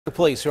The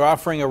police are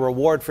offering a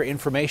reward for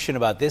information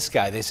about this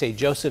guy. They say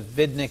Joseph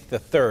Vidnick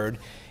III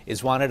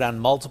is wanted on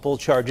multiple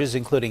charges,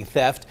 including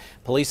theft.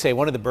 Police say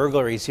one of the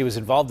burglaries he was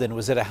involved in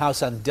was at a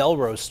house on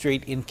Delrose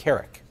Street in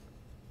Carrick.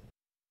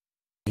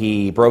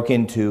 He broke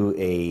into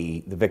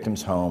the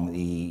victim's home.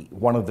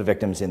 One of the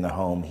victims in the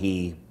home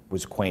he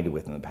was acquainted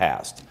with in the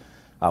past,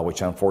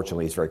 which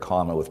unfortunately is very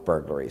common with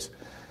burglaries.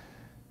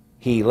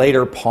 He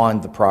later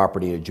pawned the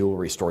property at a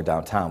jewelry store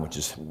downtown, which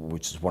is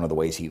one of the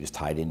ways he was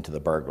tied into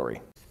the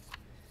burglary.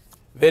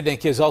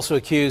 Vidnick is also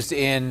accused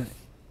in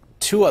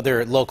 2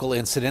 other local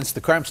incidents.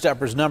 The Crime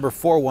Stoppers number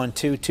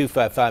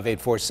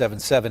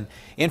 412-255-8477.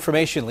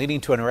 Information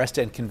leading to an arrest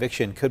and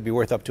conviction could be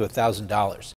worth up to $1,000.